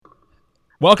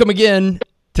Welcome again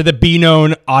to the Be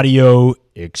Known audio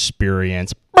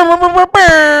experience.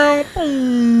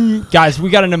 Guys, we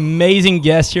got an amazing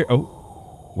guest here.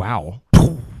 Oh, wow.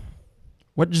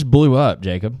 What just blew up,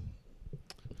 Jacob?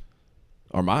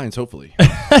 Our minds, hopefully.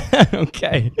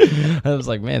 Okay. I was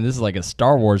like, man, this is like a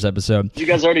Star Wars episode. Did you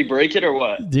guys already break it or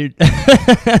what? Dude,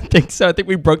 I think so. I think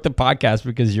we broke the podcast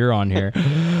because you're on here.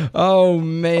 Oh,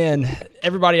 man.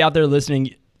 Everybody out there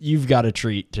listening, you've got a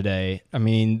treat today. I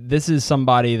mean, this is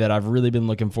somebody that I've really been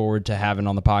looking forward to having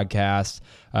on the podcast.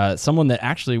 Someone that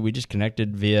actually we just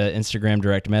connected via Instagram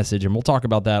direct message, and we'll talk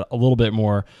about that a little bit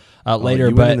more later.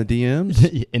 You but in the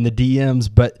DMs? In the DMs.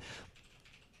 But,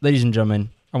 ladies and gentlemen,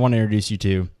 I want to introduce you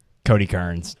to Cody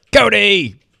Kerns.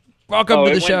 Cody, welcome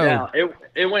to the show.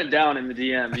 It went down in the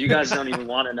DM. You guys don't even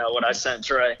want to know what I sent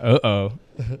Trey. Uh-oh.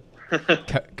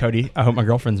 Cody, I hope my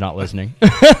girlfriend's not listening.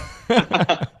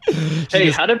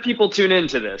 Hey, how do people tune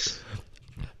into this?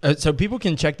 So people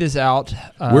can check this out.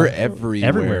 We're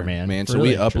everywhere, man. So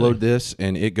we upload this,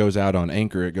 and it goes out on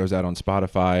Anchor. It goes out on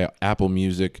Spotify, Apple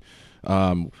Music.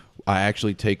 I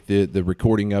actually take the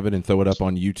recording of it and throw it up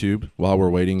on YouTube while we're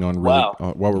waiting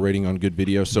on good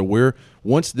video. So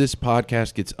once this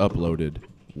podcast gets uploaded,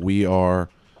 we are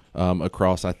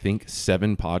across I think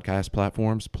 7 podcast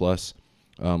platforms plus.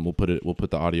 We'll put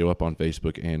the audio up on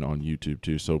Facebook and on YouTube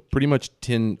too. So pretty much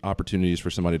 10 opportunities for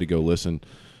somebody to go listen.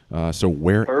 So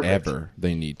wherever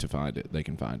they need to find it, they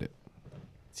can find it.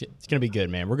 It's gonna be good,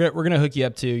 man. We're gonna hook you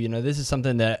up to. You know, this is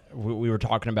something that we were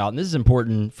talking about, and this is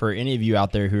important for any of you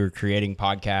out there who are creating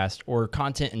podcasts or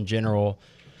content in general.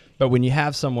 But when you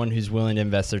have someone who's willing to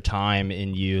invest their time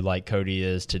in you, like Cody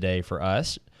is today for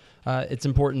us, it's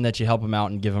important that you help them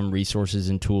out and give them resources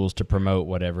and tools to promote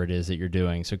whatever it is that you're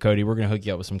doing. So, Cody, we're going to hook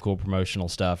you up with some cool promotional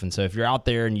stuff. And so if you're out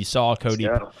there and you saw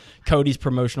Cody's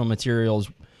promotional materials,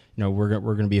 you know, we're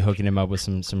going to be hooking him up with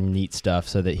some neat stuff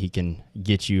so that he can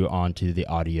get you onto the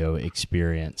audio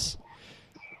experience.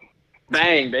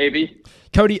 Bang, baby.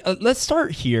 Cody, let's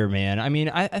start here, man. I mean,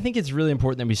 I think it's really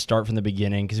important that we start from the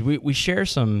beginning because we share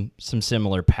some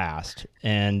similar past.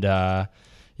 And,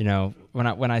 you know,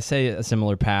 when I say a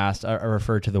similar past, I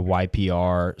refer to the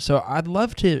YPR. So I'd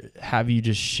love to have you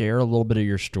just share a little bit of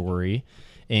your story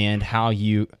and how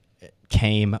you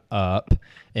came up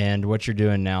and what you're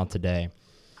doing now today.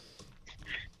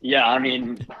 Yeah, I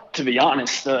mean, to be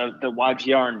honest, the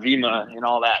YPR and VEMA and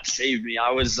all that saved me.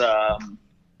 I was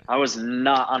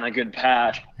not on a good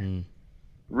path.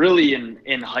 Really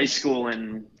in high school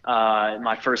and in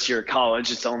my first year of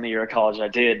college. It's the only year of college I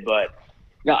did, but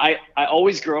yeah, I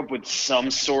always grew up with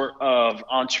some sort of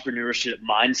entrepreneurship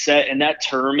mindset, and that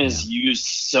term is used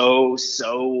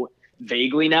so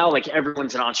vaguely now. Like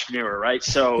everyone's an entrepreneur, right?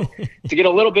 So to get a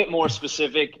little bit more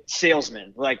specific,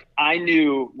 salesman. Like I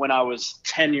knew when I was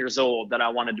 10 years old that I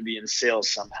wanted to be in sales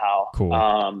somehow.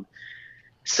 Cool.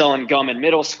 Selling gum in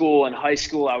middle school and high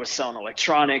school. I was selling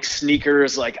electronics,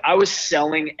 sneakers. Like I was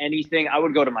selling anything. I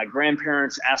would go to my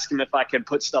grandparents, ask them if I could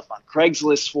put stuff on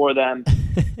Craigslist for them.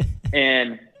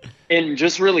 And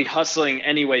just really hustling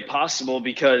any way possible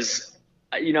because,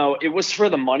 you know, it was for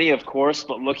the money, of course,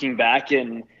 but looking back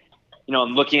and, you know,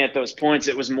 looking at those points,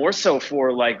 it was more so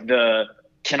for like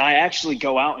can I actually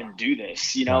go out and do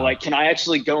this? You know, like, can I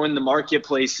actually go in the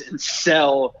marketplace and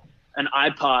sell an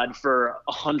iPod for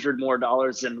 $100 more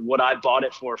than what I bought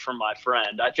it for from my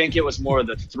friend? I think it was more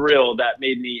the thrill that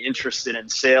made me interested in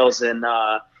sales. And,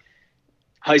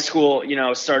 high school, you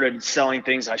know, started selling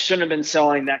things I shouldn't have been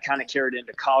selling. That kind of carried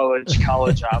into college.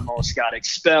 I almost got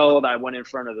expelled. I went in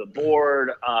front of the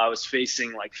board. I was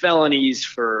facing like felonies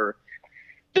for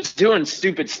just doing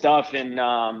stupid stuff. And,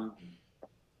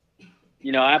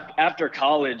 you know, after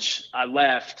college, I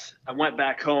left. I went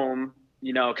back home,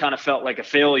 you know, kind of felt like a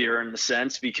failure in the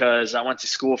sense because I went to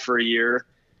school for a year.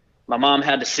 My mom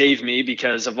had to save me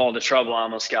because of all the trouble I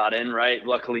almost got in, right?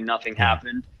 Luckily, nothing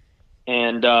happened.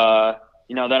 And,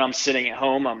 you know, then I'm sitting at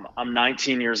home. I'm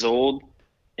 19 years old,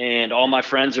 and all my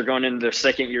friends are going into their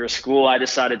second year of school. I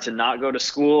decided to not go to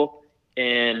school,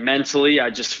 and mentally I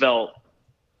just felt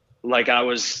like I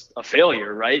was a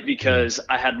failure, right? Because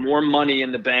I had more money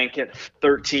in the bank at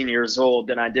 13 years old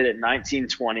than I did at 19,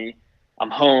 20.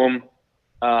 I'm home,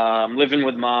 I'm living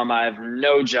with mom. I have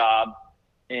no job,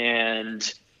 and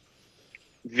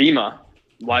VEMA,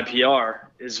 YPR,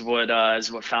 is what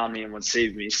found me and what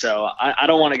saved me. So I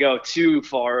don't want to go too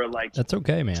far, like that's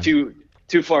okay, man. Too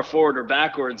far forward or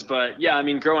backwards. But yeah, I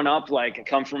mean, growing up, like I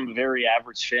come from a very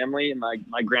average family, and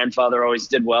my grandfather always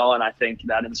did well, and I think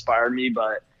that inspired me.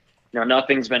 But you know,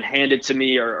 nothing's been handed to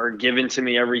me or given to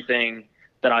me. Everything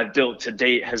that I've built to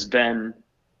date has been,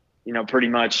 you know, pretty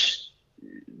much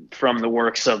from the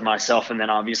works of myself, and then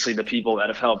obviously the people that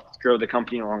have helped grow the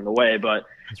company along the way. But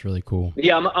it's really cool.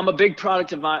 Yeah, I'm a big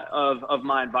product of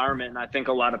my environment, and I think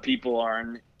a lot of people are.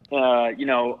 And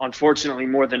unfortunately,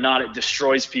 more than not, it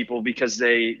destroys people because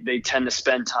they tend to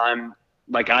spend time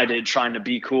like I did trying to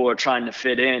be cool or trying to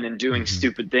fit in and doing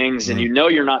stupid things. And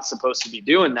you're not supposed to be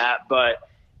doing that, but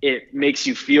it makes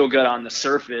you feel good on the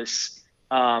surface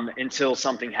until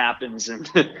something happens, and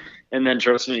and then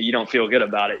trust me, you don't feel good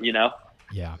about it.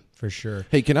 Yeah, for sure.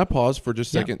 Hey, can I pause for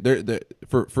just a second?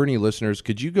 For any listeners,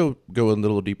 could you go a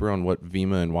little deeper on what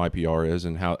VEMA and YPR is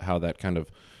and how that kind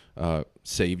of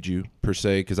saved you per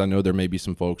se? Because I know there may be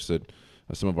some folks that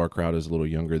some of our crowd is a little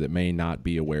younger that may not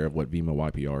be aware of what VEMA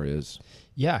YPR is.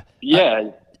 Yeah.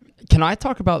 Yeah. Can I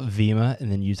talk about VEMA and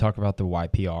then you talk about the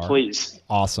YPR? Please.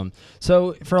 Awesome.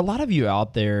 So for a lot of you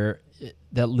out there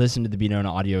that listen to the Be Known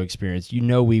Audio Experience,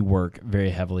 we work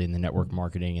very heavily in the network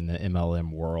marketing and the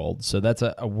MLM world. So that's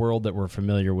a world that we're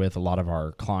familiar with. A lot of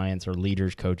our clients are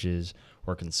leaders, coaches,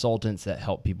 or consultants that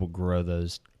help people grow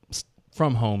those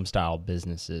from home style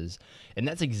businesses. And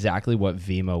that's exactly what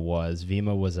VEMA was.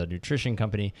 VEMA was a nutrition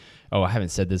company. Oh, I haven't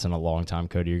said this in a long time,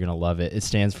 Cody. You're going to love it. It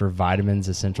stands for Vitamins,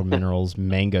 Essential Minerals,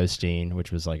 Mangosteen,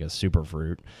 which was like a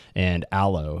superfruit, and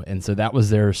aloe. And so that was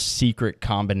their secret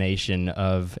combination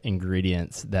of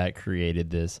ingredients that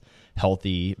created this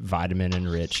healthy,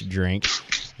 vitamin-enriched drink.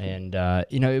 And,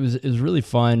 it was really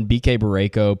fun. BK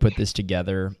Barreco put this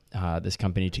together, this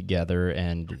company together,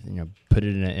 and, put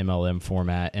it in an MLM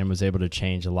format and was able to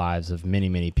change the lives of many,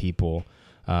 many people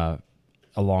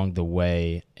along the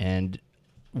way. And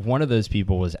one of those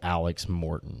people was Alex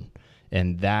Morton.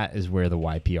 And that is where the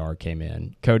YPR came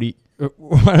in. Cody,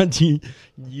 why don't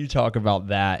you talk about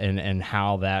that and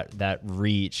how that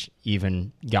reach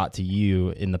even got to you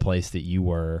in the place that you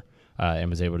were and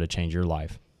was able to change your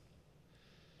life?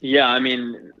 Yeah, I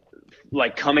mean,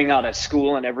 like coming out of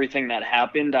school and everything that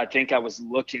happened, I think I was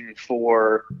looking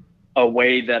for a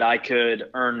way that I could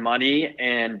earn money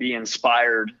and be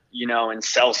inspired, and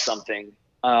sell something.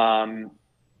 And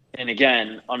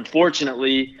again,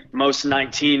 unfortunately, most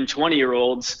 19,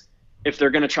 20-year-olds, if they're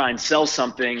going to try and sell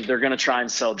something, they're going to try and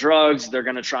sell drugs. They're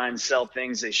going to try and sell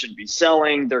things they shouldn't be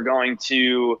selling. They're going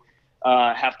to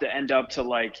have to end up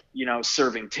to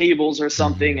serving tables or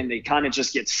something. And they kind of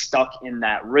just get stuck in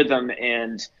that rhythm.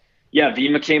 And yeah,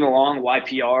 VEMA came along,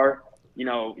 YPR,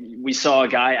 we saw a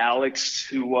guy, Alex,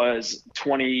 who was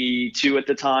 22 at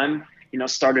the time,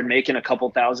 started making a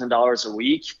couple $1,000s a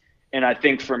week. And I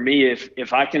think for me,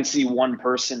 if I can see one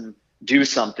person do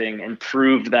something and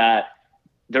prove that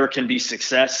there can be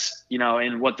success,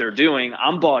 in what they're doing,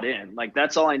 I'm bought in. Like,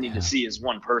 that's all I need to see is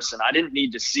one person. I didn't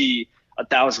need to see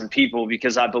 1,000 people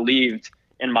because I believed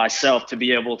in myself to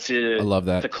be able to, I love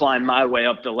that, to climb my way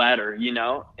up the ladder,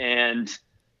 and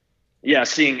yeah,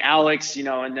 seeing Alex,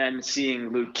 and then seeing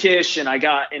Luke Kish, and I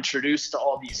got introduced to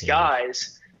all these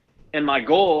guys. And my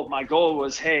goal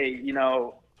was, hey,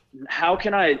 how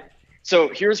can I, so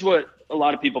here's what a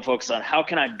lot of people focus on. How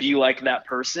can I be like that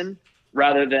person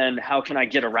rather than how can I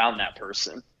get around that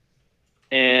person?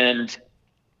 And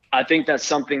I think that's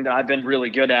something that I've been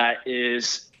really good at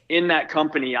is in that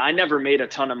company. I never made a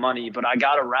ton of money, but I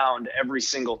got around every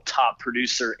single top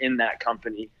producer in that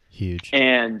company. Huge.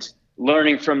 And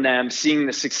learning from them, seeing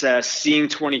the success, seeing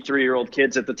 23-year-old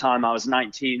kids at the time, I was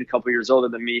 19, a couple years older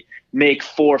than me, make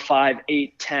 $4, $5,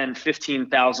 $8, $10,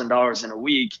 $15,000 in a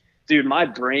week. Dude, my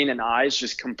brain and eyes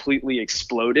just completely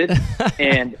exploded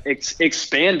and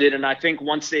expanded. And I think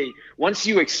once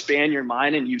you expand your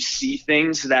mind and you see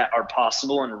things that are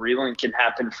possible and real and can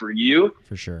happen for you,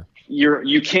 for sure,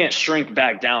 you can't shrink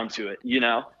back down to it,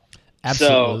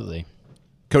 Absolutely. So,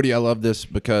 Cody, I love this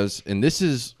because, and this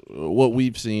is what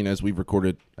we've seen as we've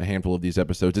recorded a handful of these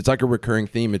episodes. It's like a recurring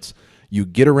theme. It's you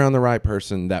get around the right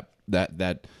person, that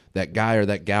guy or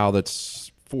that gal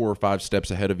that's 4 or 5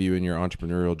 steps ahead of you in your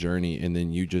entrepreneurial journey, and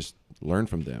then you just learn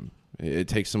from them. It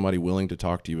takes somebody willing to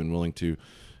talk to you and willing to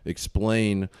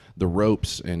explain the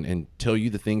ropes and tell you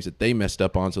the things that they messed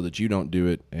up on so that you don't do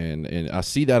it. And I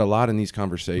see that a lot in these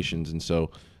conversations. And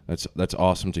so that's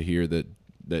awesome to hear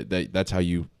that's how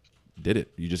you did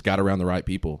it. You just got around the right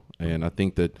people. And I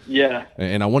think that, yeah.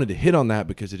 And I wanted to hit on that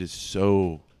because it is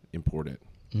so important.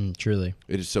 Truly.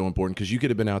 It is so important because you could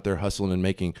have been out there hustling and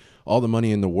making all the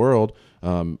money in the world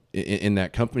in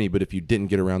that company. But if you didn't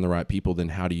get around the right people, then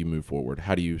how do you move forward?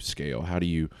 How do you scale? How do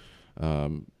you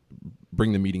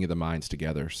bring the meeting of the minds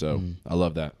together? So I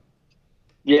love that.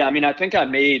 Yeah. I mean, I think I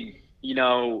made,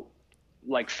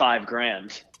 like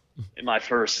 $5,000 in my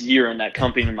first year in that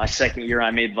company. In my second year,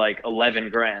 I made like 11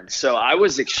 grand. So I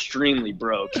was extremely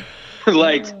broke,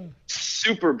 like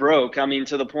super broke. I mean,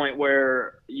 to the point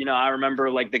where, you know, I remember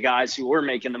like the guys who were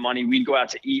making the money, we'd go out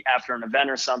to eat after an event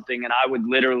or something, and I would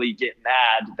literally get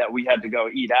mad that we had to go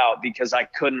eat out because I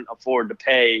couldn't afford to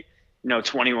pay, you know,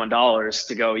 $21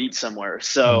 to go eat somewhere.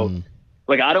 So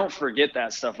like, I don't forget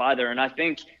that stuff either. And I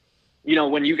think, you know,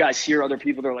 when you guys hear other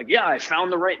people, they're like, yeah, I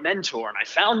found the right mentor and I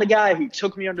found the guy who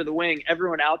took me under the wing.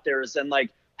 Everyone out there is then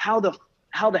like, how the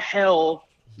hell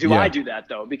do I do that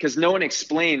though? Because no one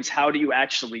explains how do you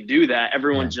actually do that.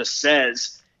 Everyone just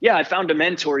says, yeah, I found a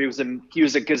mentor. He was a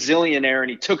gazillionaire and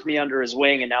he took me under his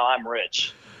wing and now I'm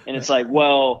rich. And it's like,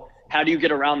 well, how do you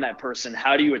get around that person?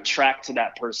 How do you attract to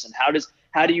that person? How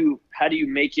do you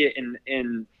make it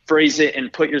and phrase it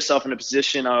and put yourself in a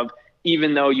position of,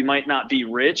 even though you might not be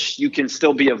rich, you can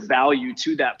still be of value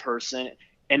to that person,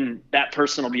 and that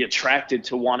person will be attracted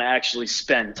to want to actually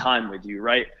spend time with you,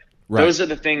 right? Those are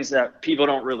the things that people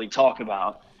don't really talk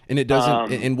about. And it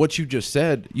doesn't. And what you just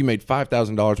said, you made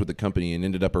 $5,000 with the company and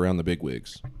ended up around the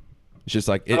bigwigs. It's just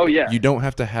like, you don't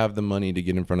have to have the money to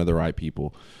get in front of the right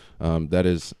people. That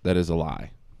is a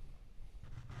lie.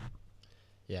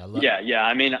 Yeah.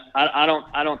 I mean,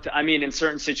 I mean, in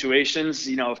certain situations,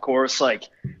 you know, of course, like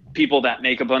people that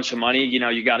make a bunch of money, you know,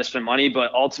 you got to spend money,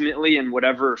 but ultimately in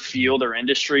whatever field or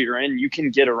industry you're in, you can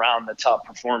get around the top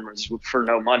performers for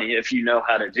no money if you know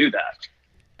how to do that.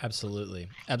 Absolutely.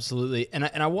 And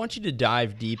I want you to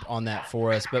dive deep on that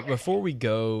for us. But before we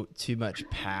go too much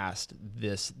past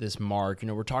this mark, you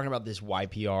know, we're talking about this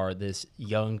YPR, this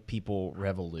young people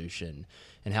revolution,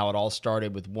 and how it all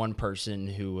started with one person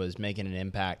who was making an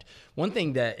impact. One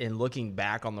thing that in looking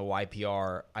back on the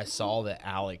YPR, I saw that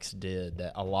Alex did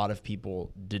that a lot of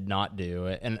people did not do,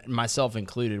 and myself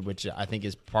included, which I think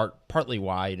is partly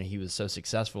why, you know, he was so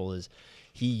successful, is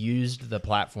he used the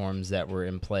platforms that were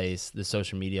in place, the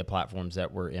social media platforms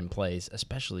that were in place,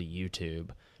 especially YouTube,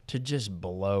 to just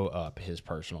blow up his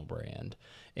personal brand,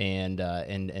 and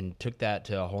took that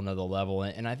to a whole nother level.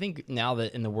 And I think now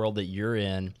that in the world that you're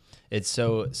in, it's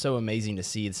so amazing to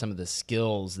see some of the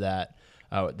skills that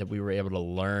we were able to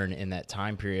learn in that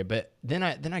time period. But then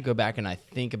I go back and I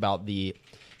think about the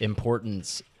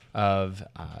importance of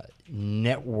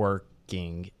networking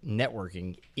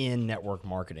in network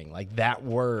marketing. Like, that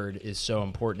word is so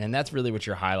important, and that's really what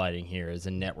you're highlighting here, is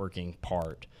the networking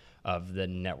part of the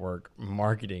network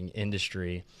marketing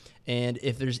industry. And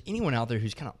if there's anyone out there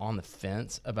who's kind of on the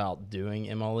fence about doing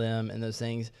MLM and those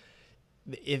things,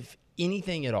 if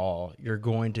anything at all, you're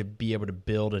going to be able to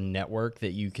build a network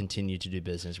that you continue to do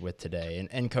business with today.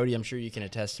 And Cody, I'm sure you can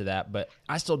attest to that, but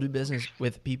I still do business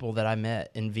with people that I met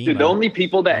in Vima. Dude, the only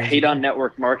people that hate on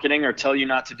network marketing or tell you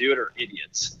not to do it are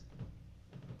idiots.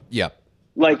 Yeah.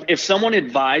 Like, if someone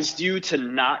advised you to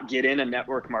not get in a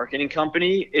network marketing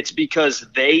company, it's because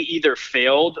they either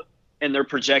failed and they're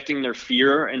projecting their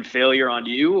fear and failure on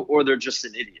you, or they're just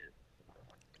an idiot.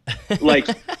 Like,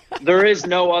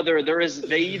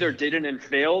 they either didn't and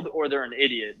failed, or they're an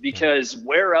idiot, because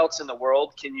where else in the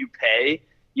world can you pay,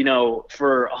 you know,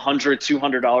 for $100,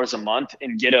 $200 a month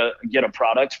and get a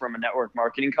product from a network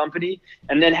marketing company,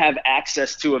 and then have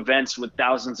access to events with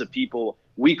thousands of people,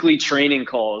 weekly training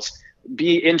calls,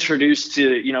 be introduced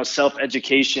to, you know,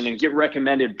 self-education, and get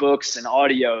recommended books and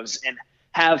audios, and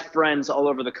have friends all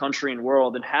over the country and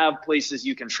world, and have places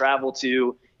you can travel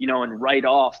to, you know, and write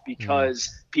off because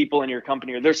people in your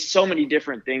company there's so many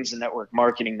different things in network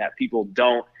marketing that people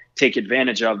don't take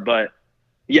advantage of. But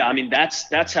yeah, I mean,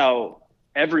 that's how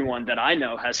everyone that I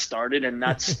know has started. And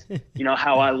that's, you know,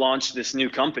 how I launched this new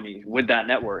company with that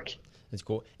network. That's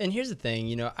cool. And here's the thing,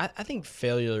 you know, I think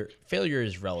failure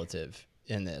is relative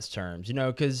in this terms, you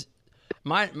know, because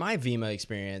my Vima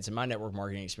experience and my network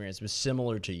marketing experience was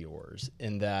similar to yours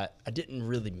in that I didn't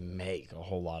really make a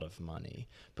whole lot of money.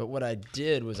 But what I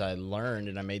did was I learned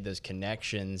and I made those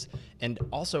connections, and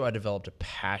also I developed a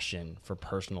passion for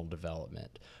personal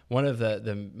development. One of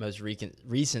the most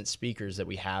recent speakers that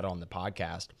we had on the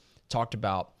podcast talked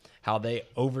about how they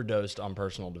overdosed on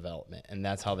personal development, and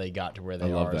that's how they got to where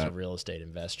they are as a real estate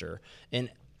investor.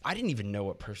 And I didn't even know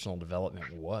what personal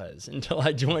development was until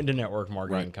I joined a network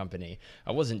marketing company.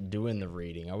 I wasn't doing the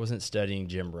reading. I wasn't studying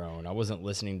Jim Rohn. I wasn't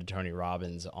listening to Tony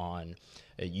Robbins on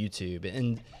YouTube.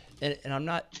 And I'm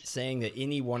not saying that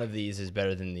any one of these is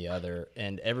better than the other,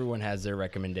 and everyone has their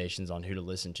recommendations on who to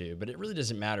listen to, but it really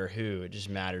doesn't matter who. It just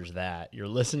matters that you're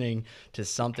listening to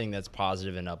something that's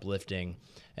positive and uplifting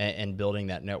and building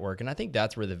that network. And I think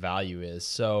that's where the value is.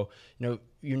 So, you know,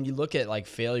 when you look at like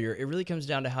failure, it really comes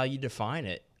down to how you define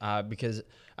it. Because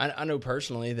I know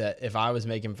personally that if I was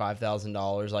making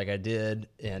 $5,000 like I did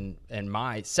in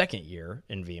my second year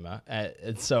in Vima,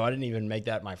 and so I didn't even make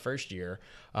that my first year,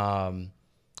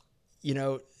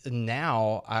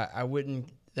 now I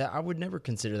would never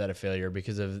consider that a failure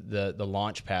because of the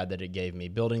launch pad that it gave me,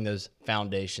 building those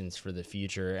foundations for the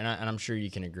future. And I'm sure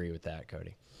you can agree with that,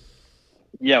 Cody.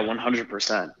 Yeah,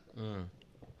 100%.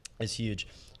 It's huge.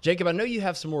 Jacob, I know you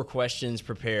have some more questions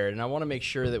prepared, and I want to make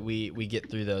sure that we get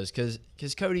through those because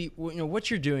Cody, what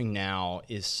you're doing now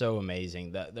is so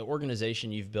amazing. The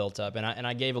organization you've built up, and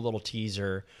I gave a little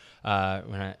teaser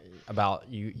about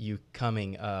you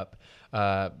coming up,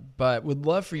 but would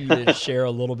love for you to share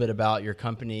a little bit about your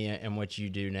company and what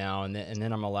you do now, and then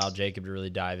I'm gonna allow Jacob to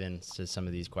really dive into some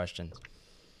of these questions.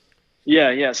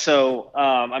 Yeah. So,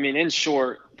 in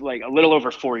short, like a little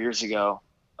over 4 years ago.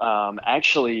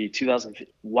 Actually 2000.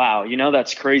 Wow.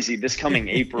 That's crazy. This coming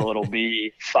April, it'll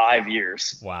be 5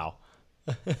 years. Wow.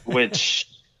 Which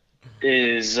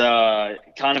is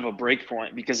kind of a break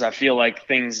point because I feel like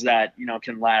things that,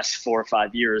 can last 4 or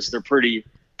 5 years, they're pretty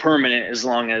permanent as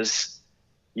long as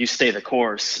you stay the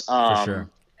course. For sure.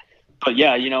 But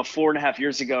yeah, 4.5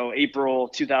 years ago, April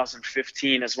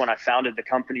 2015 is when I founded the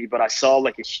company, but I saw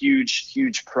like a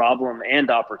huge problem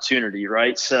and opportunity,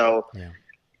 right? So yeah.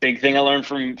 Big thing I learned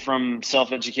from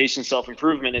self-education,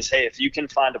 self-improvement is, hey, if you can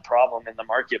find a problem in the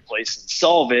marketplace and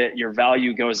solve it, your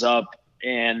value goes up.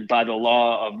 And by the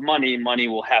law of money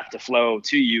will have to flow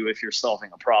to you if you're solving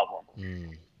a problem.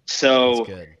 So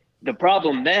the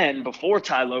problem then, before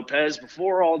Tai Lopez,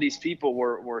 before all these people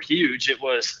were huge, it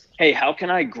was, hey, how can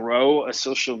I grow a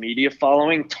social media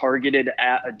following targeted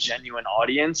at a genuine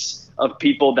audience of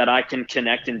people that I can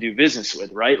connect and do business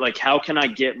with, right? Like, how can I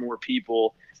get more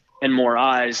people and more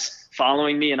eyes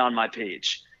following me and on my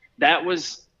page? That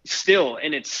was still,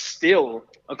 and it's still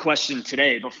a question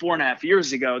today. But 4.5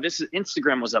 years ago,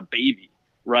 Instagram was a baby,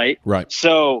 right? Right.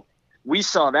 So we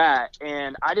saw that,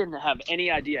 and I didn't have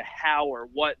any idea how or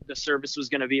what the service was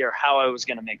going to be or how I was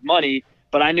going to make money,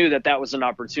 but I knew that was an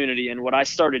opportunity. And what I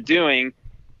started doing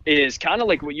is kind of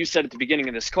like what you said at the beginning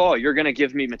of this call. You're going to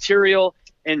give me material,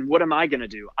 and what am I going to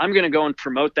do? I'm going to go and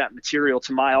promote that material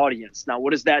to my audience. Now, what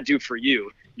does that do for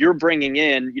you? You're bringing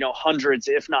in, hundreds,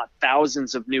 if not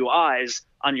thousands of new eyes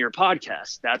on your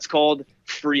podcast. That's called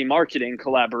free marketing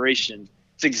collaboration.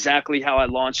 It's exactly how I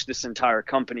launched this entire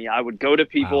company. I would go to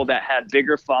people that had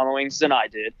bigger followings than I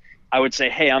did. I would say,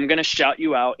 hey, I'm going to shout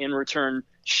you out. In return,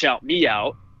 shout me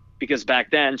out. Because back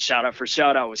then, shout out for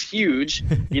shout out was huge.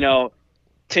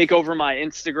 Take over my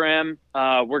Instagram.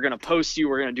 We're going to post you.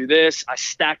 We're going to do this. I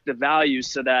stacked the value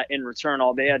so that in return,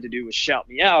 all they had to do was shout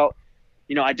me out.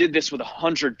 I did this with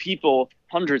 100 people,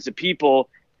 hundreds of people.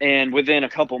 And within a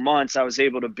couple months, I was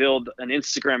able to build an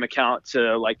Instagram account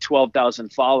to like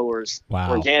 12,000 followers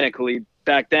organically.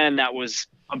 Back then, that was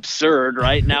absurd,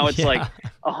 right? Now it's like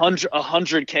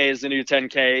 100K is the new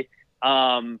 10K.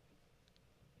 I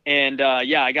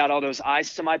got all those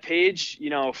eyes to my page.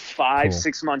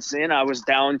 6 months in, I was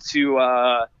down to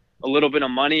a little bit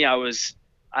of money.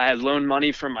 I had loaned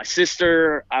money from my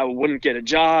sister. I wouldn't get a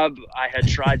job. I had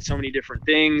tried so many different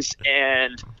things,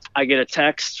 and I get a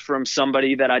text from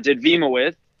somebody that I did Vima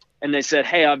with, and they said,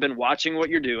 hey, I've been watching what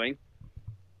you're doing.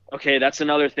 Okay, that's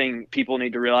another thing people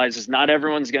need to realize is not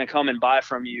everyone's going to come and buy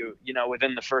from you,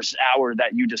 within the first hour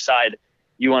that you decide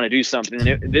you want to do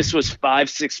something. This was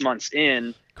 5-6 months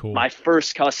in. Cool. My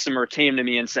first customer came to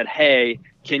me and said, hey,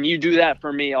 can you do that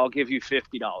for me? I'll give you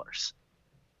 $50.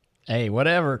 Hey,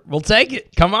 whatever. We'll take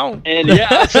it. Come on. And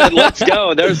I said, let's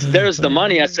go. There's the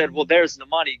money. I said, well, there's the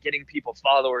money. Getting people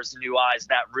followers, new eyes,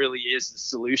 that really is the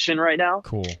solution right now.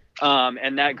 Cool.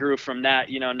 And that grew from that,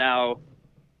 now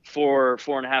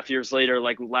 4.5 years later,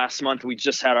 like last month, we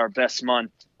just had our best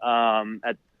month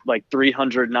at like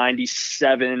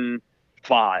 397.5.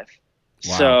 Wow.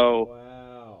 So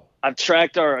I've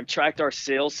tracked our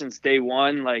sales since day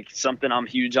one. Like something I'm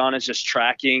huge on is just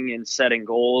tracking and setting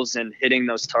goals and hitting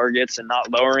those targets and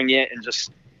not lowering it and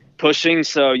just pushing.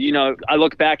 So, I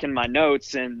look back in my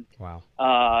notes and,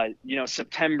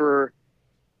 September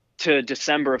to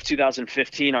December of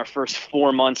 2015, our first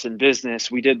 4 months in business,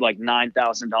 we did like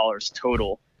 $9,000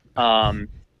 total. And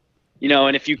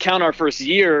if you count our first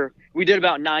year, we did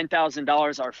about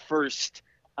 $9,000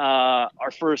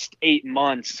 our first 8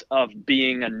 months of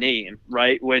being a name,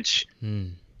 right? Which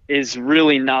is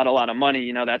really not a lot of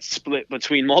money. That's split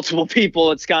between multiple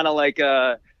people. It's kind of like,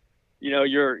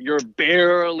 you're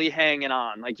barely hanging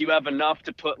on. Like you have enough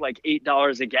to put like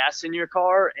 $8 of gas in your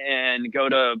car and go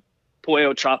to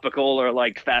Pollo Tropical or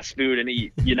like fast food and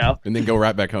eat, and then go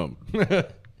right back home.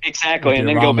 Exactly. And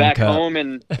then go back home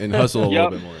and hustle a little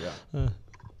bit more.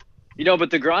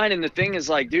 But the grind and the thing is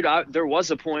like, dude, there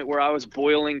was a point where I was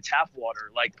boiling tap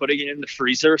water, like putting it in the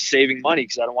freezer, saving money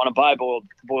because I don't want to buy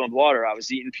boiled water. I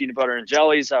was eating peanut butter and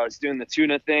jellies. I was doing the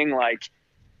tuna thing. Like,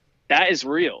 that is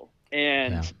real.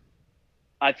 And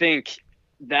I think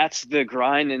that's the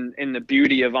grind and the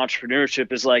beauty of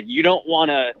entrepreneurship is like, you don't want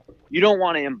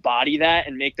to embody that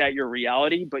and make that your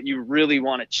reality, but you really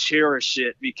want to cherish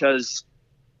it, because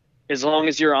as long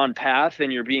as you're on path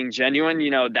and you're being genuine,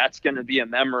 that's going to be a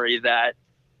memory that,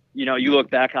 you look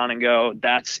back on and go,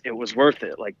 it was worth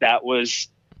it. Like, that was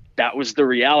the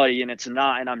reality, and it's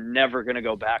not, and I'm never going to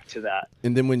go back to that.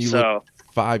 And then when you look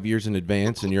 5 years in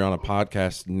advance and you're on a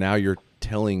podcast, now you're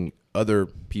telling other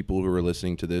people who are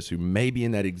listening to this, who may be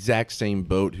in that exact same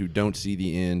boat, who don't see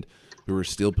the end, who are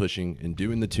still pushing and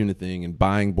doing the tuna thing and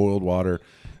buying boiled water.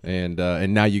 And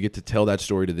now you get to tell that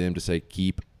story to them to say,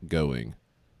 keep going.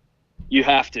 You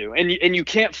have to. And you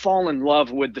can't fall in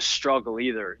love with the struggle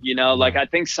either. Like, I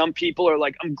think some people are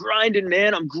like, I'm grinding,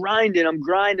 man. I'm grinding.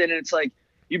 And it's like,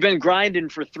 you've been grinding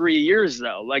for 3 years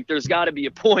though. Like, there's got to be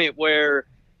a point where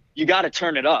you got to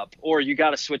turn it up, or you got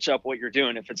to switch up what you're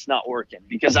doing if it's not working.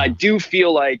 Because I do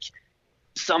feel like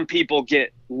some people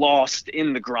get lost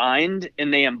in the grind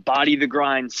and they embody the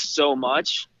grind so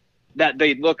much that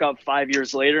they look up 5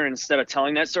 years later, and instead of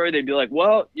telling that story, they'd be like,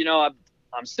 well,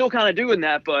 I'm still kind of doing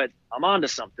that, but I'm onto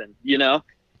something, Yeah.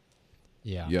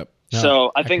 Yep.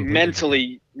 So I think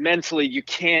mentally you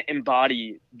can't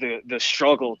embody the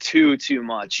struggle too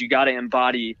much. You got to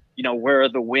embody, where are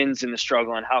the wins in the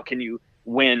struggle and how can you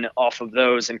win off of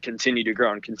those and continue to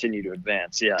grow and continue to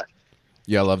advance.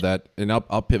 Yeah, I love that. And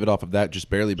I'll pivot off of that just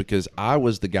barely, because I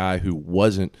was the guy who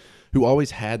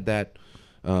always had that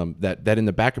that in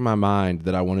the back of my mind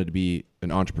that I wanted to be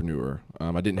an entrepreneur.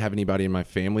 I didn't have anybody in my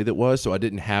family that was, so I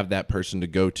didn't have that person to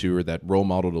go to or that role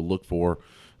model to look for.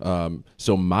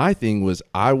 So my thing was,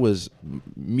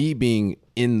 me being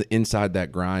inside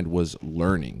that grind was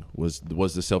learning, was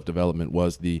the self-development,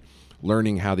 was the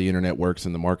learning how the internet works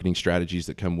and the marketing strategies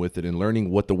that come with it, and learning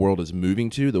what the world is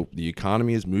moving to, the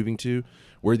economy is moving to,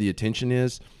 where the attention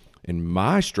is. And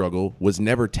my struggle was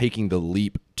never taking the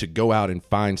leap to go out and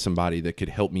find somebody that could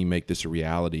help me make this a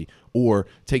reality, or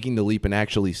taking the leap and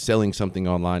actually selling something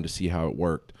online to see how it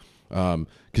worked.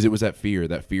 Because it was that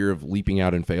fear of leaping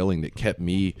out and failing that kept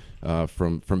me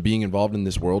from being involved in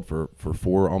this world for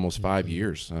 4, almost 5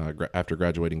 years after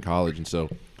graduating college. And so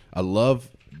I love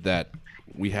that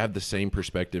we have the same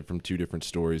perspective from two different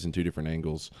stories and two different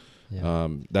angles. Yeah.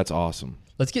 That's awesome.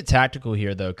 Let's get tactical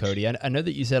here, though, Cody. I know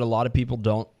that you said a lot of people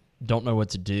don't know what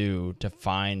to do to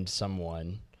find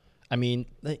someone. I mean,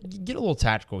 get a little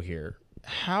tactical here.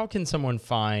 How can someone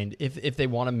find, if they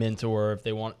want a mentor, if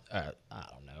they want, I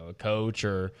don't know, a coach,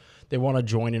 or they want to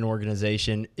join an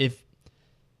organization, if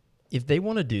they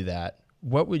want to do that,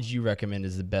 what would you recommend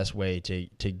is the best way to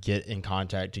get in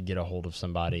contact, to get a hold of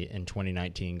somebody in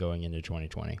 2019 going into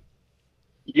 2020?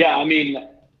 Yeah, I mean,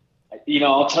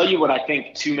 I'll tell you what I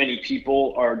think too many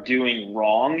people are doing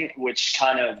wrong, which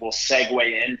kind of will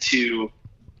segue into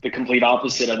the complete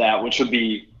opposite of that, which would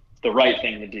be the right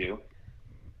thing to do.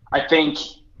 I think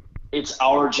it's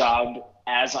our job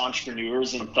as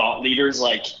entrepreneurs and thought leaders,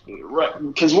 like,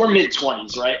 because we're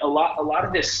mid-20s, right? A lot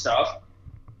of this stuff,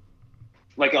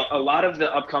 like a lot of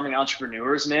the upcoming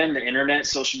entrepreneurs, man, the internet,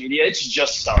 social media, it's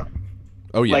just starting.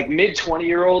 Oh yeah. Like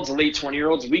mid-20-year-olds, late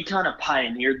 20-year-olds, we kind of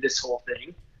pioneered this whole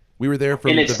thing. We were there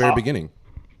from the very beginning.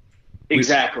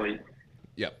 Exactly.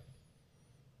 Yep.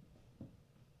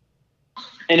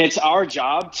 And it's our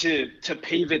job to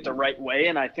pave it the right way.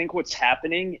 And I think what's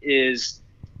happening is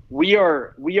we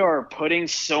are putting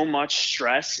so much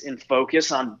stress and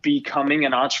focus on becoming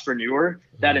an entrepreneur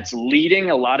that it's leading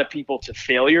a lot of people to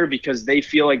failure, because they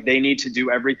feel like they need to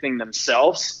do everything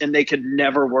themselves and they could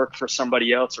never work for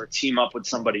somebody else or team up with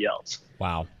somebody else.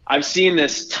 Wow. I've seen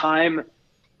this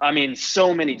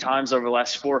so many times over the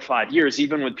last 4 or 5 years,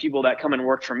 even with people that come and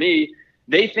work for me.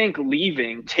 They think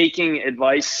leaving, taking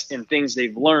advice and things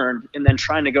they've learned, and then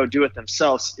trying to go do it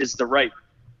themselves is the right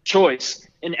choice.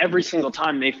 And every single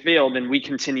time they failed, and we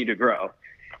continue to grow,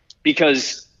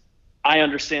 because I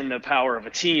understand the power of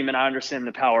a team, and I understand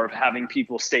the power of having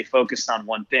people stay focused on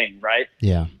one thing, right?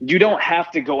 Yeah. You don't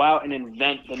have to go out and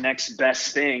invent the next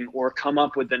best thing or come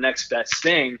up with the next best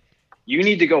thing. You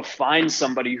need to go find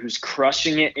somebody who's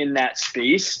crushing it in that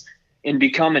space and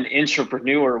become an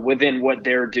entrepreneur within what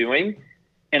they're doing.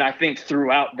 And I think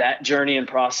throughout that journey and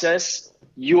process,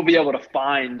 you'll be able to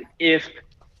find if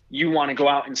you want to go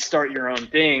out and start your own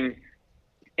thing.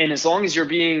 And as long as you're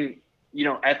being,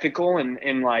 ethical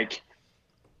and like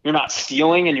you're not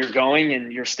stealing and you're going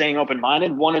and you're staying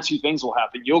open-minded, one or two things will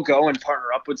happen. You'll go and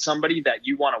partner up with somebody that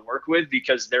you want to work with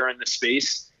because they're in the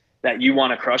space that you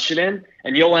want to crush it in,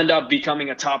 and you'll end up becoming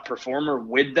a top performer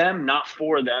with them, not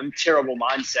for them. Terrible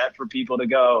mindset for people to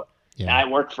go, I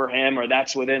work for him, or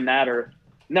that's within that, or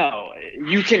no,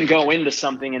 you can go into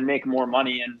something and make more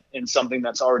money in something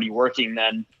that's already working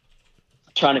than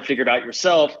trying to figure it out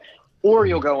yourself. Or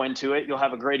you'll go into it, you'll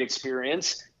have a great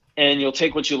experience, and you'll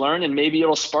take what you learn, and maybe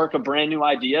it'll spark a brand new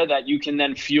idea that you can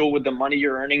then fuel with the money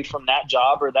you're earning from that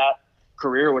job or that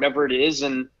career, whatever it is.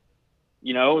 And,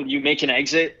 you know, you make an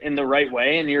exit in the right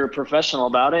way and you're a professional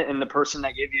about it. And the person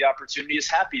that gave you the opportunity is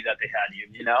happy that they had you,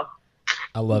 you know?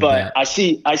 I love that. But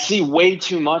I see way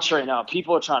too much right now.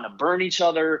 People are trying to burn each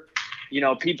other. You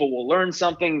know, people will learn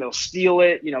something, they'll steal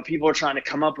it. You know, people are trying to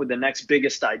come up with the next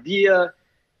biggest idea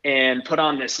and put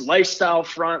on this lifestyle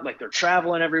front, like they're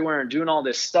traveling everywhere and doing all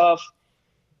this stuff.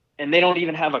 And they don't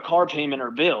even have a car payment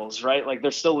or bills, right? Like they're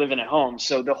still living at home.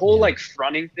 So the whole like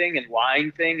fronting thing and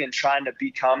lying thing and trying to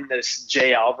become this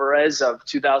Jay Alvarez of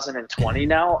 2020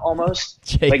 now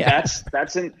almost, like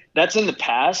that's in the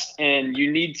past. And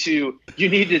you need to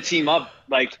team up.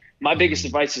 Like my biggest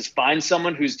advice is find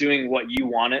someone who's doing what you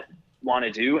want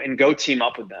to do and go team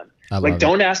up with them. Like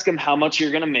don't ask them how much you're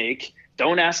going to make.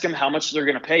 Don't ask them how much they're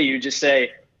going to pay you. Just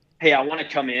say, hey, I want to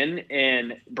come in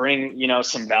and bring, you know,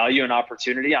 some value and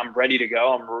opportunity. I'm ready to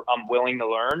go. I'm willing to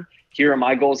learn. Here are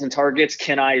my goals and targets.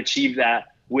 Can I achieve that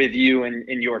with you and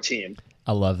your team?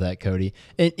 I love that, Cody.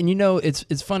 And you know,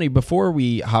 it's funny. Before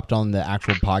we hopped on the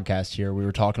actual podcast here, we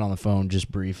were talking on the phone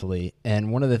just briefly.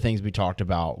 And one of the things we talked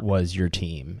about was your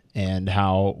team and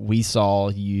how we saw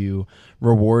you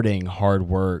rewarding hard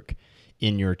work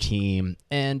in your team.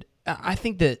 And I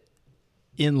think that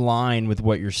in line with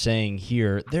what you're saying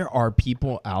here, there are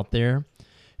people out there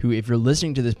who, if you're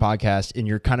listening to this podcast and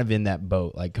you're kind of in that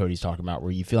boat, like Cody's talking about,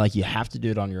 where you feel like you have to do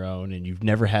it on your own and you've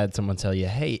never had someone tell you,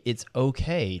 hey, it's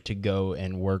okay to go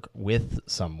and work with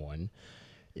someone.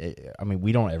 I mean,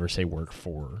 we don't ever say work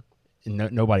for.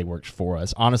 Nobody works for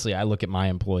us. Honestly, I look at my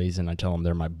employees and I tell them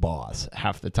they're my boss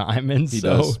half the time.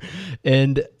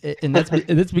 And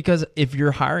that's because if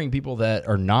you're hiring people that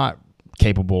are not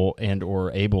capable and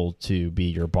or able to be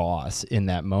your boss in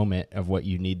that moment of what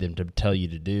you need them to tell you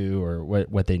to do or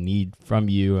what they need from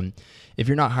you. And if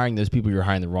you're not hiring those people, you're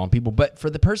hiring the wrong people. But for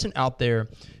the person out there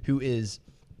who is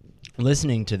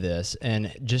listening to this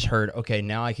and just heard, okay,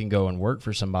 now I can go and work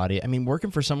for somebody. I mean,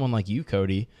 working for someone like you,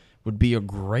 Cody, would be a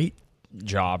great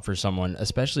job for someone,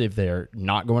 especially if they're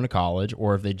not going to college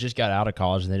or if they just got out of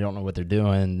college and they don't know what they're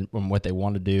doing and what they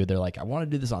want to do. They're like, I want to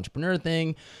do this entrepreneur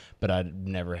thing, but I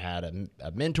never had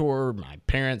a mentor. My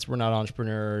parents were not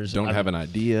entrepreneurs. Don't have an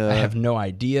idea. I have no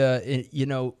idea. You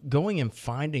know, going and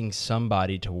finding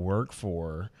somebody to work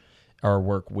for or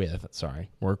work with.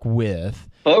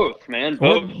 Both, man.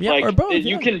 Both. Or both.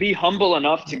 You can be humble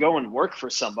enough to go and work for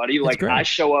somebody. That's like great. I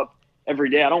show up every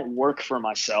day. I don't work for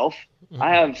myself. Mm-hmm.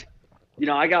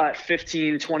 I got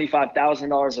 $15,000,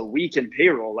 $25,000 a week in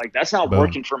payroll. Like that's not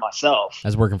working for myself.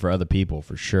 That's working for other people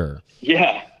for sure.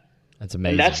 Yeah. That's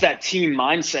amazing. And that's that team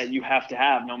mindset you have to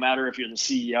have, no matter if you're the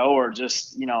CEO or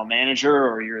just, you know, a manager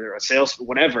or you're a sales,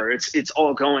 whatever. It's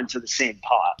all going to the same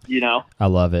pot, you know? I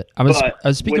love it. I was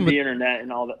speaking with the internet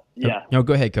and all that. Yeah. No,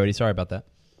 go ahead, Cody. Sorry about that.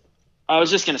 I was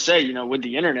just going to say, you know, with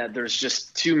the internet, there's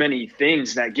just too many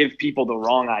things that give people the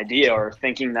wrong idea or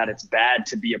thinking that it's bad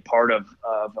to be a part of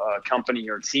a company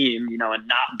or team, you know, and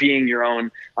not being your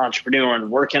own entrepreneur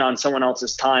and working on someone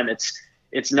else's time.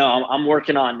 I'm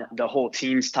working on the whole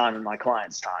team's time and my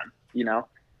client's time, you know?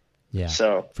 Yeah,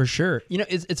 so for sure. You know,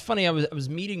 it's funny. I was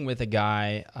meeting with a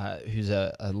guy who's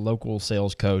a local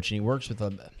sales coach, and he works with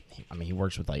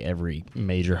like every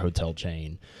major hotel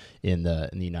chain in the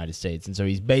United States. And so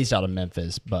he's based out of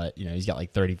Memphis, but you know, he's got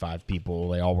like 35 people.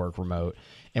 They all work remote.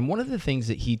 And one of the things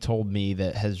that he told me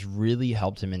that has really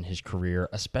helped him in his career,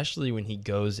 especially when he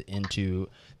goes into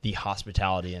the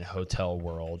hospitality and hotel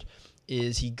world,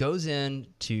 is he goes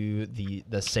into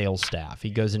the sales staff.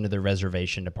 He goes into the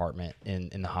reservation department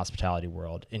in the hospitality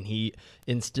world, and he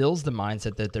instills the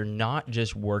mindset that they're not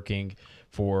just working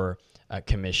for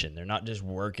commission. They're not just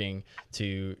working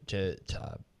to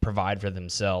provide for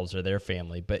themselves or their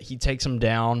family, but he takes them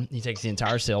down. He takes the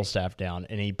entire sales staff down,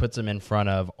 and he puts them in front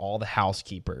of all the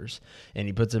housekeepers, and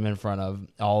he puts them in front of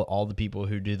all the people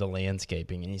who do the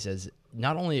landscaping. And he says,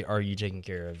 not only are you taking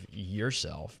care of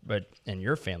yourself and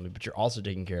your family, but you're also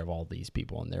taking care of all these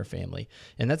people and their family.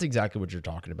 And that's exactly what you're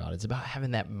talking about. It's about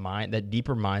having that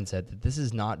deeper mindset that this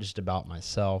is not just about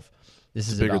myself. This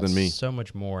is bigger about than me. So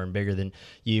much more and bigger than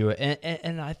you.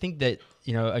 And I think that,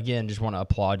 again, just want to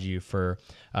applaud you for,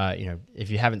 if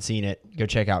you haven't seen it, go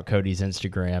check out Cody's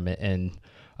Instagram. And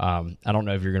I don't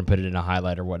know if you're going to put it in a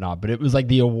highlight or whatnot, but it was like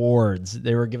the awards.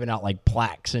 They were giving out like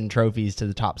plaques and trophies to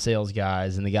the top sales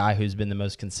guys and the guy who's been the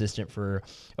most consistent for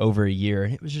over a year.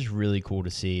 And it was just really cool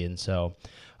to see. And so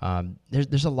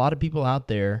there's a lot of people out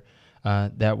there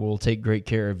that will take great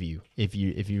care of you if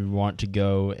you want to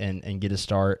go and get a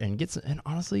start and get some. And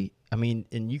honestly, I mean,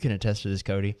 and you can attest to this,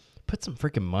 Cody, put some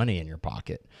freaking money in your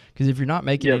pocket, because if you're not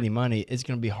making any money, it's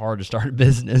going to be hard to start a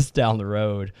business down the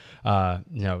road.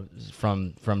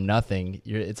 From nothing,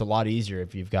 it's a lot easier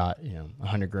if you've got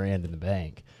 $100,000 in the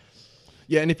bank.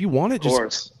 Yeah, and if you want to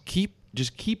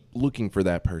just keep looking for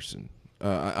that person.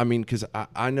 I mean, because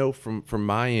I know from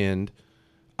my end,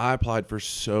 I applied for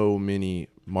so many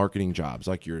marketing jobs,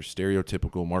 like your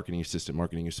stereotypical marketing assistant,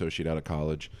 marketing associate out of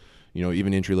college,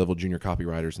 even entry-level junior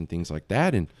copywriters and things like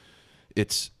that. And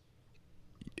it's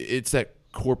that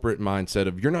corporate mindset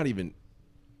of you're not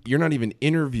even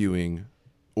interviewing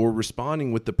or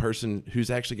responding with the person who's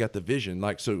actually got the vision.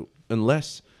 Like, so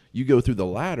unless you go through the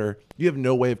ladder, you have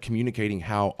no way of communicating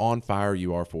how on fire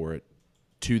you are for it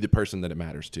to the person that it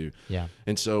matters to. Yeah.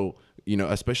 And so,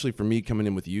 especially for me coming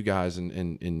in with you guys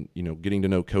and getting to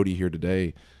know Cody here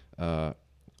today,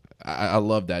 I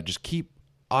love that.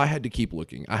 I had to keep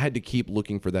looking. I had to keep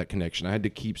looking for that connection. I had to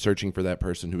keep searching for that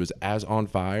person who was as on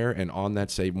fire and on that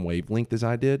same wavelength as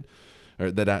I did,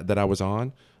 or that I was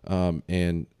on.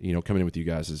 And coming in with you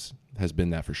guys has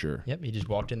been that for sure. Yep. He just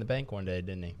walked in the bank one day,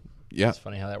 didn't he? Yeah. It's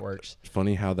funny how that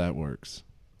works.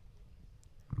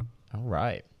 All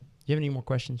right. You have any more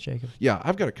questions, Jacob? Yeah,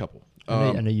 I've got a couple.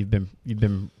 I know you've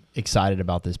been excited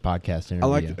about this podcast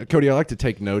interview. Cody, I like to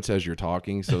take notes as you're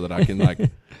talking so that I can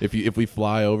if we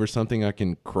fly over something, I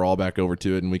can crawl back over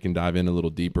to it and we can dive in a little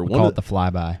deeper. Call it the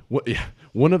flyby.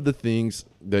 One of the things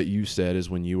that you said is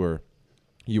when you were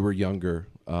younger,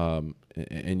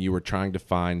 and you were trying to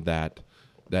find that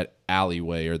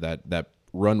alleyway or that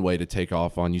runway to take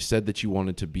off on. You said that you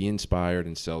wanted to be inspired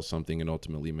and sell something and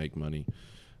ultimately make money.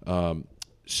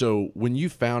 So when you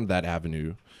found that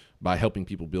avenue by helping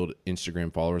people build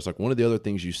Instagram followers, like one of the other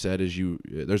things you said is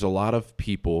there's a lot of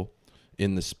people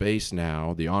in the space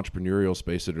now, the entrepreneurial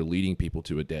space, that are leading people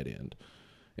to a dead end.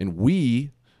 And we,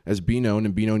 as Be Known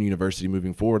and Be Known University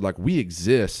moving forward, like we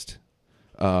exist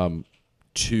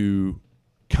to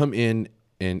come in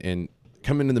and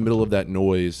come in the middle of that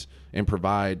noise and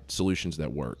provide solutions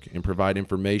that work and provide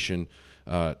information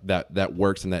that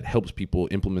works and that helps people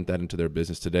implement that into their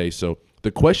business today. So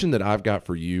the question that I've got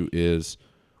for you is,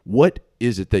 what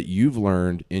is it that you've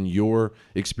learned in your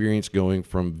experience going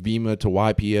from Vima to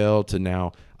YPL to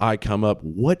now iComeUp?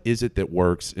 What is it that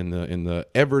works in the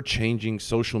ever-changing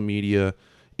social media,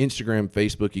 Instagram,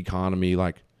 Facebook economy?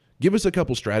 Like, give us a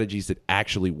couple strategies that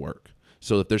actually work.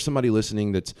 So if there's somebody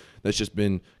listening that's just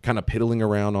been kind of piddling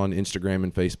around on Instagram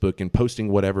and Facebook and posting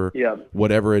whatever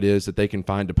it is that they can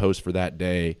find to post for that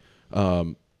day,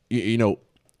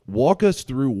 walk us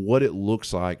through what it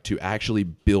looks like to actually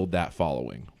build that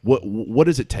following. What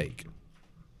does it take?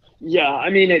 Yeah,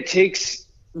 I mean, it takes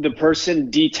the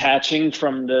person detaching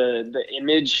from the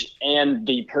image and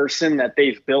the person that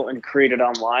they've built and created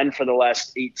online for the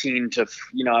last 18 to,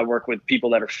 I work with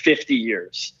people that are 50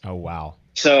 years. Oh, wow.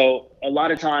 So a lot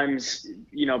of times,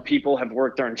 people have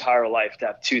worked their entire life to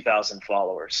have 2,000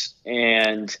 followers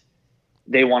and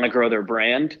they want to grow their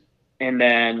brand. And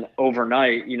then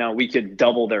overnight, we could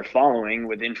double their following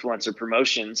with influencer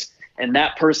promotions, and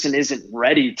that person isn't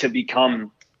ready to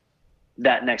become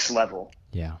that next level.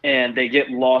 Yeah. And they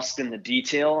get lost in the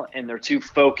detail and they're too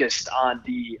focused on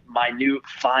the minute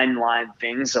fine line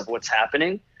things of what's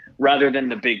happening rather than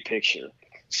the big picture.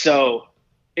 So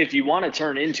if you want to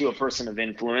turn into a person of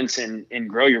influence and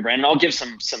grow your brand, and I'll give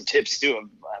some tips too of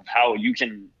how you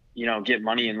can, get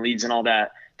money and leads and all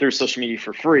that through social media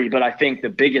for free. But I think the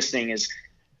biggest thing is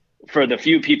for the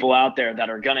few people out there that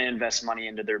are going to invest money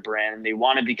into their brand and they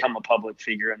want to become a public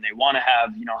figure and they want to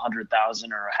have,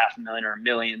 100,000 or 500,000 or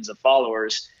millions of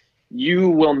followers, you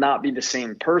will not be the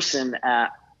same person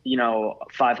at,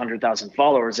 500,000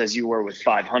 followers as you were with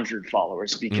 500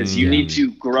 followers, because you need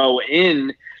to grow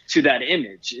in to that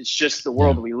image. It's just the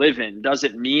world we live in. Does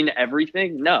it mean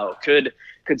everything? No. Could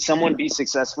someone be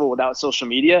successful without social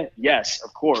media? Yes,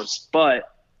 of course.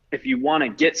 But if you want to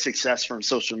get success from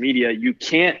social media, you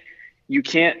can't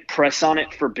press on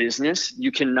it for business.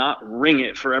 You cannot ring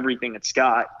it for everything it's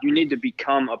got. You need to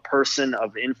become a person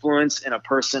of influence and a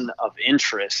person of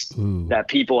interest that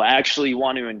people actually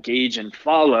want to engage and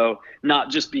follow, not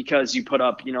just because you put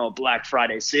up, a Black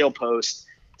Friday sale post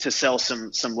to sell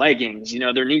some leggings.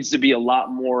 There needs to be a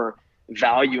lot more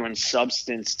value and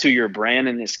substance to your brand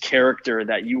and this character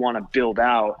that you want to build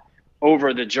out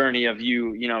over the journey of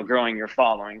you growing your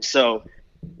following. So,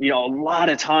 a lot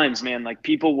of times, man, like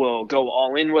people will go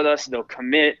all in with us. They'll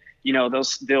commit,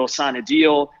 they'll sign a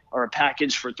deal or a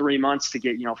package for 3 months to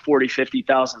get, 40,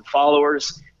 50,000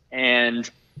 followers. And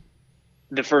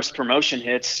the first promotion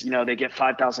hits, they get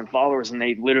 5,000 followers and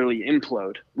they literally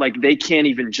implode. Like they can't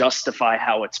even justify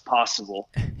how it's possible.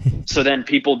 So then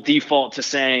people default to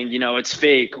saying, it's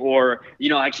fake, or,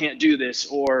 I can't do this,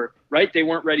 or right. They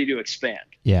weren't ready to expand.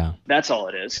 Yeah. That's all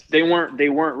it is. They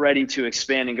weren't ready to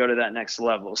expand and go to that next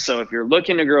level. So if you're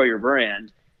looking to grow your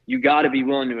brand, you got to be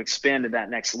willing to expand to that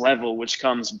next level, which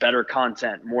comes better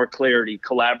content, more clarity,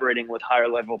 collaborating with higher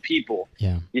level people.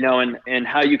 Yeah. And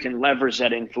how you can leverage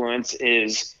that influence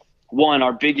is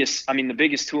the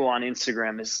biggest tool on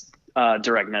Instagram is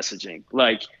direct messaging.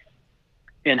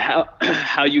 And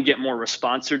how you get more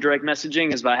response through direct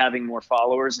messaging is by having more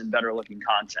followers and better looking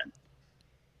content.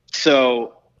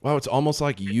 So, wow, it's almost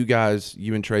like you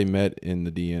and Trey met in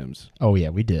the DMs. Oh yeah,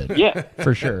 we did. Yeah,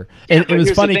 for sure. And it was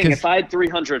funny because if I had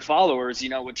 300 followers,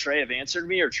 would Trey have answered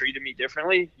me or treated me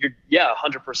differently?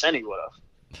 100% he would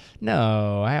have.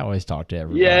 No, I always talk to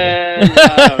everybody.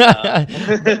 Yeah,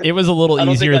 no. It was a little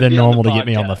easier than normal to get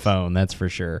me on the phone. That's for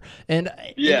sure. And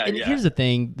here's the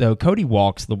thing, though. Cody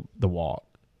walks the walk.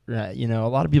 A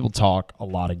lot of people talk a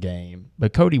lot of game,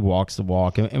 but Cody walks the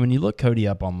walk. And when you look Cody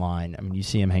up online, you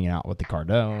see him hanging out with the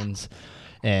Cardones,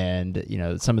 and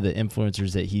some of the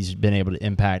influencers that he's been able to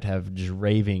impact have just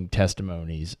raving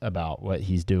testimonies about what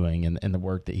he's doing and the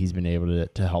work that he's been able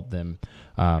to help them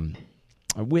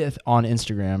with on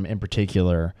Instagram in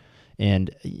particular.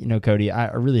 And, Cody, I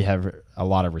really have a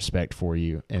lot of respect for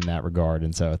you in that regard.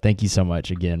 And so thank you so much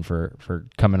again for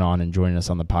coming on and joining us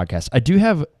on the podcast. I do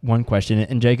have one question.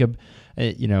 And Jacob,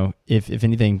 if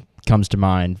anything comes to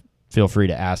mind, feel free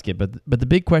to ask it. But the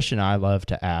big question I love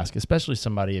to ask, especially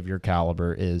somebody of your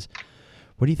caliber, is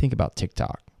what do you think about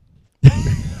TikTok?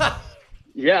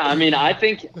 Yeah, I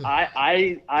think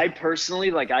I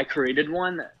personally, I created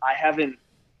one.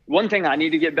 One thing I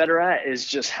need to get better at is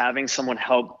just having someone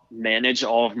help manage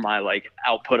all of my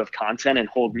output of content and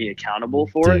hold me accountable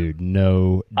for it. Dude,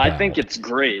 no doubt. I think it's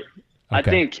great.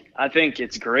 Okay. I think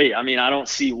it's great. I don't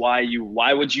see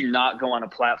why would you not go on a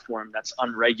platform that's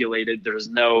unregulated? There's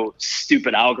no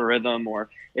stupid algorithm, or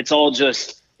it's all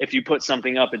just, if you put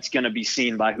something up, it's going to be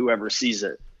seen by whoever sees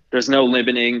it. There's no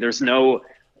limiting. There's no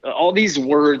all these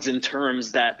words and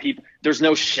terms that people, there's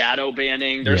no shadow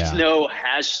banning. There's no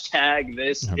hashtag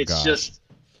this.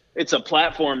 It's a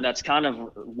platform that's kind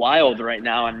of wild right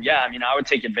now. And I would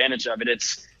take advantage of it.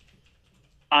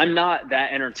 I'm not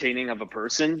that entertaining of a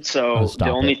person. So the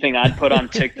only thing I'd put on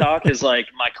TikTok is my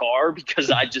car,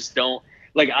 because I just don't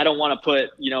I don't want to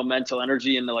put, mental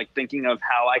energy into thinking of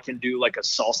how I can do a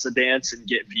salsa dance and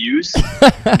get views.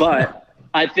 But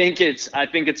I think it's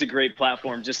a great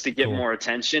platform just to get more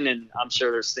attention, and I'm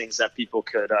sure there's things that people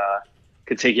could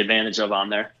take advantage of on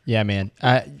there. Yeah, man.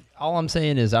 All I'm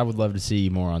saying is I would love to see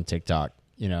you more on TikTok.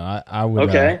 I would.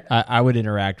 Okay. I would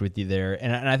interact with you there,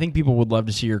 and I think people would love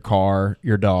to see your car,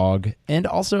 your dog, and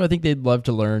also I think they'd love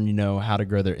to learn, how to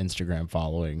grow their Instagram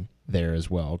following there as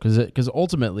well, because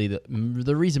ultimately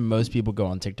the reason most people go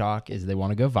on TikTok is they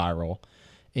want to go viral.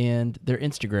 And their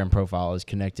Instagram profile is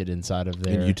connected inside of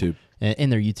their YouTube. And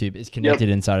their YouTube is connected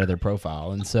inside of their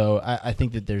profile. And so I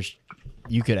think that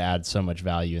you could add so much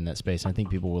value in that space. And I think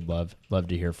people would love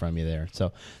to hear from you there.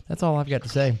 So that's all I've got to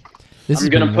say. I'm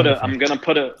gonna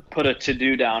put a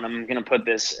to-do down. I'm gonna put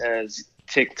this as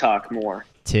TikTok more.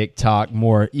 TikTok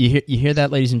more. You hear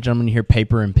that, ladies and gentlemen? You hear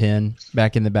paper and pen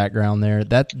back in the background there.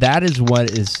 That is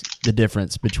what is the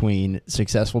difference between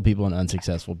successful people and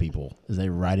unsuccessful people, is they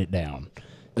write it down.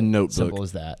 A notebook. Simple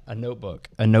as that. A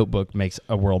notebook makes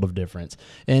a world of difference.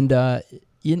 And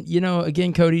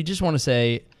again, Cody, just want to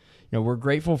say, we're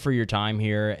grateful for your time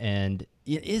here, and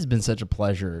it has been such a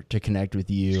pleasure to connect with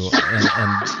you,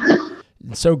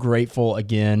 and so grateful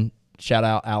again. Shout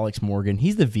out Alex Morgan.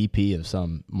 He's the VP of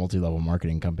some multi-level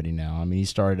marketing company now. He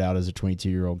started out as a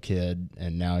 22-year-old kid,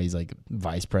 and now he's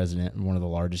vice president in one of the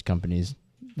largest companies,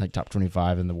 top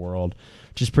 25 in the world,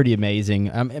 which is pretty amazing.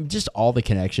 And just all the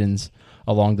connections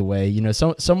along the way.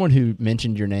 Someone who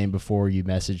mentioned your name before you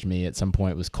messaged me at some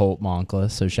point was Colt Moncla.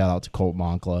 So shout out to Colt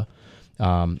Moncla.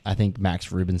 I think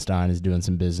Max Rubenstein is doing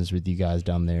some business with you guys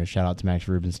down there. Shout out to Max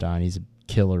Rubenstein. He's a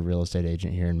killer real estate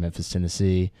agent here in Memphis,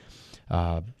 Tennessee.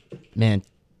 Man,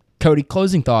 Cody,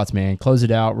 closing thoughts, man. Close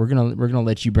it out. We're gonna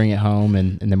let you bring it home,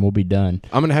 and then we'll be done.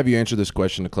 I'm gonna have you answer this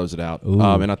question to close it out.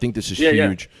 And I think this is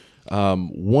huge.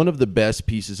 One of the best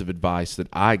pieces of advice that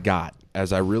I got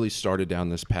as I really started down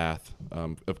this path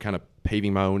of kind of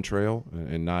paving my own trail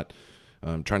and not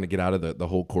trying to get out of the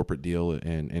whole corporate deal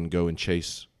and go and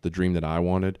chase the dream that I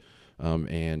wanted.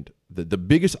 And the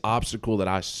biggest obstacle that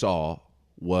I saw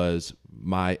was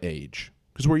my age,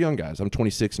 because we're young guys. I'm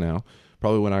 26 now.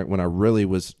 Probably when I really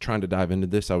was trying to dive into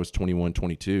this, I was 21,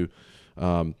 22.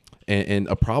 And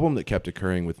a problem that kept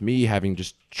occurring with me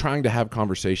trying to have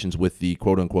conversations with the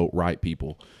quote unquote right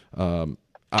people.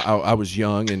 I was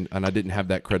young and I didn't have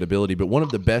that credibility, but one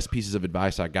of the best pieces of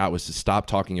advice I got was to stop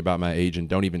talking about my age and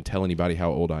don't even tell anybody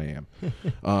how old I am.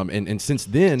 And since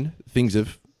then, things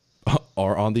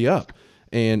are on the up.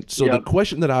 And so the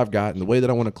question that I've got and the way that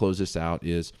I want to close this out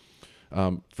is,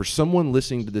 for someone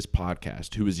listening to this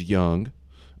podcast who is young,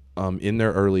 in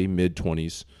their early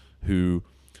mid-20s, who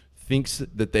thinks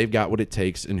that they've got what it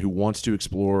takes and who wants to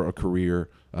explore a career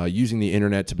using the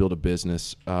internet to build a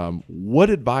business, what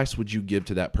advice would you give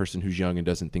to that person who's young and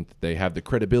doesn't think that they have the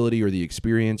credibility or the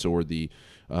experience or the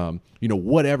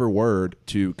whatever word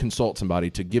to consult somebody,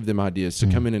 to give them ideas, to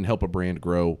come in and help a brand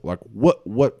grow? Like what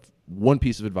one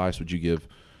piece of advice would you give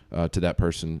to that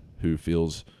person who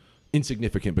feels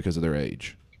insignificant because of their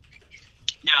age?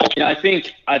 Yeah, I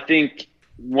think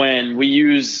when we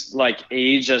use like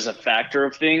age as a factor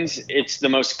of things, it's the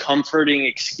most comforting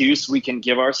excuse we can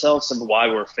give ourselves of why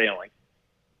we're failing.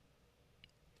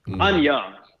 I'm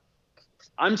young.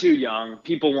 I'm too young.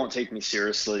 People won't take me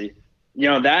seriously.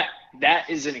 That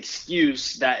is an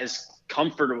excuse that is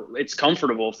comfortable. It's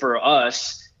comfortable for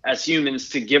us as humans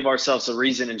to give ourselves a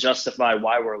reason and justify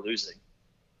why we're losing.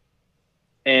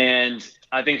 And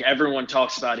I think everyone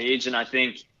talks about age, and I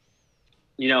think,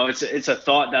 it's a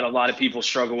thought that a lot of people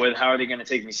struggle with. How are they going to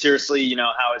take me seriously?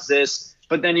 How is this?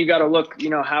 But then you got to look,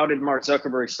 how did Mark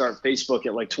Zuckerberg start Facebook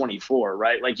at like 24,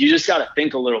 right? Like you just got to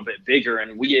think a little bit bigger.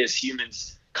 And we as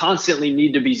humans constantly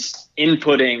need to be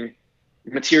inputting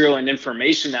material and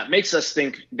information that makes us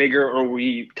think bigger, or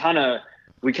we kind of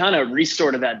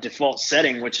restore to that default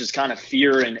setting, which is kind of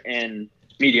fear and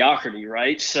mediocrity,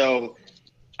 right? So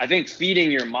I think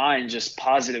feeding your mind just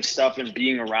positive stuff and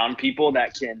being around people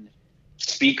that can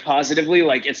speak positively,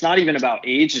 like it's not even about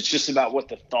age, it's just about what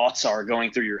the thoughts are going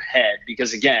through your head.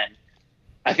 Because again,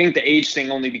 I think the age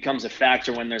thing only becomes a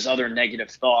factor when there's other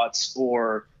negative thoughts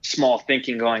or small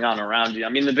thinking going on around you. I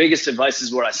mean, the biggest advice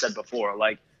is what I said before,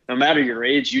 like no matter your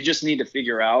age, you just need to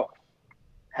figure out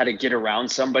how to get around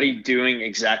somebody doing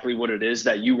exactly what it is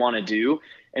that you want to do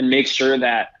and make sure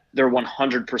that they're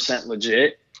 100%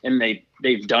 legit and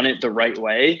they've done it the right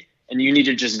way. And you need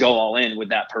to just go all in with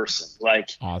that person. Like,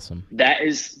 awesome. That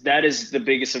is the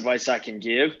biggest advice I can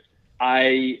give.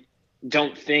 I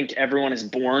don't think everyone is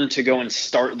born to go and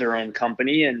start their own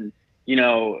company and,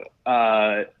 go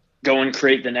and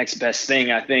create the next best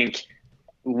thing. I think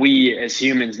we as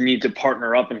humans need to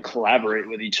partner up and collaborate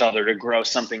with each other to grow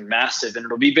something massive. And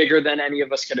it'll be bigger than any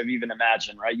of us could have even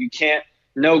imagined, right?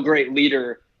 No great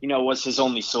leader was his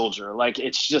only soldier. Like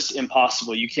it's just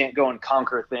impossible. You can't go and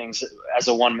conquer things as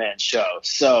a one-man show.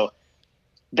 So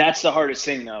that's the hardest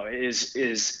thing though,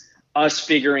 is us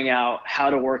figuring out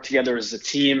how to work together as a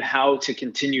team, how to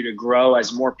continue to grow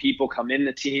as more people come in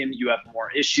the team. You have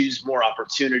more issues, more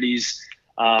opportunities.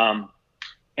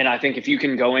 And I think if you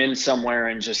can go in somewhere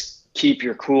and just keep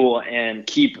your cool and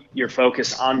keep your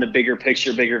focus on the bigger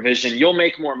picture, bigger vision, you'll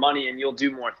make more money and you'll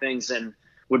do more things than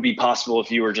would be possible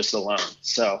if you were just alone.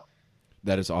 So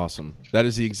that is awesome. That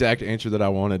is the exact answer that I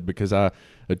wanted, because I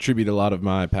attribute a lot of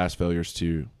my past failures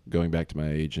to going back to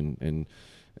my age and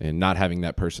not having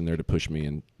that person there to push me.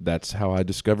 And that's how I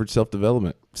discovered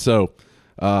self-development. So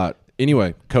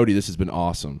anyway, Cody, this has been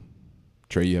awesome.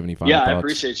 Trey, you have any final thoughts? Yeah, I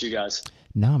appreciate you guys.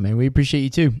 No, man, we appreciate you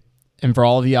too. And for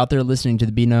all of you out there listening to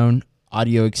the Be Known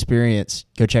audio experience,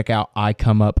 go check out I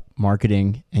Come Up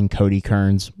Marketing and Cody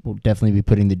Kerns. We'll definitely be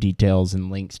putting the details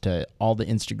and links to all the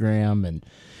Instagram and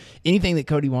anything that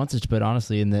Cody wants us to put,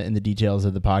 honestly, in the details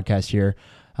of the podcast here.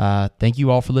 Thank you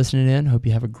all for listening in. Hope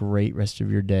you have a great rest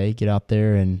of your day. Get out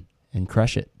there and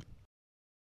crush it.